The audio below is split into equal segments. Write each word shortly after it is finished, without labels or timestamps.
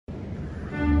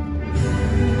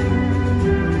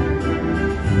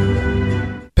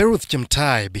Peruth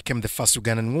Chemutai became the first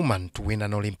Ugandan woman to win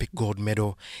an Olympic gold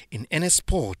medal in any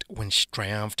sport when she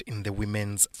triumphed in the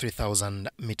women's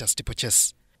 3,000-meter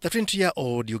steeplechase. The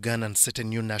 20-year-old Ugandan set a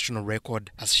new national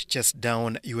record as she chased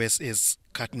down USA's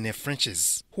Courtney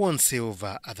Frenches, who won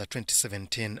silver at the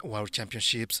 2017 World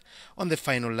Championships on the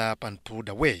final lap and pulled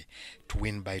away to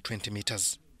win by 20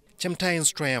 meters.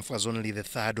 Chemutai's triumph was only the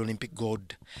third Olympic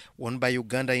gold won by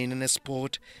Uganda in any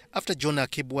sport after John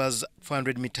Akibwa's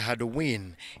 400-meter hurdle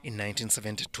win in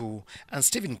 1972 and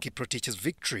Stephen Kiprotich's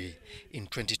victory in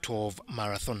 2012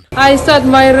 marathon. I start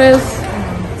my race,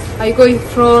 I go in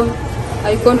front,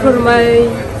 I control my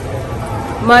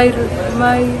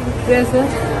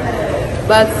races,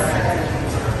 but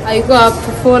I go up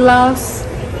to 4 laps.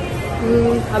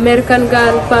 American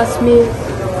girl passed me,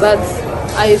 but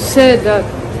I said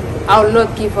that I will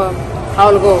not give up.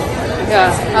 I will go.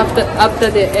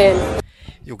 After the end.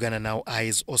 Uganda now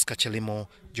eyes Oscar Chelimo,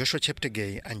 Joshua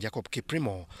Cheptegei and Jacob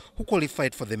Kiprimo, who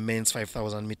qualified for the men's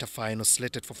 5,000-meter final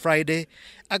slated for Friday,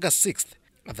 August 6th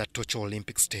at the Tokyo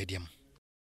Olympic Stadium.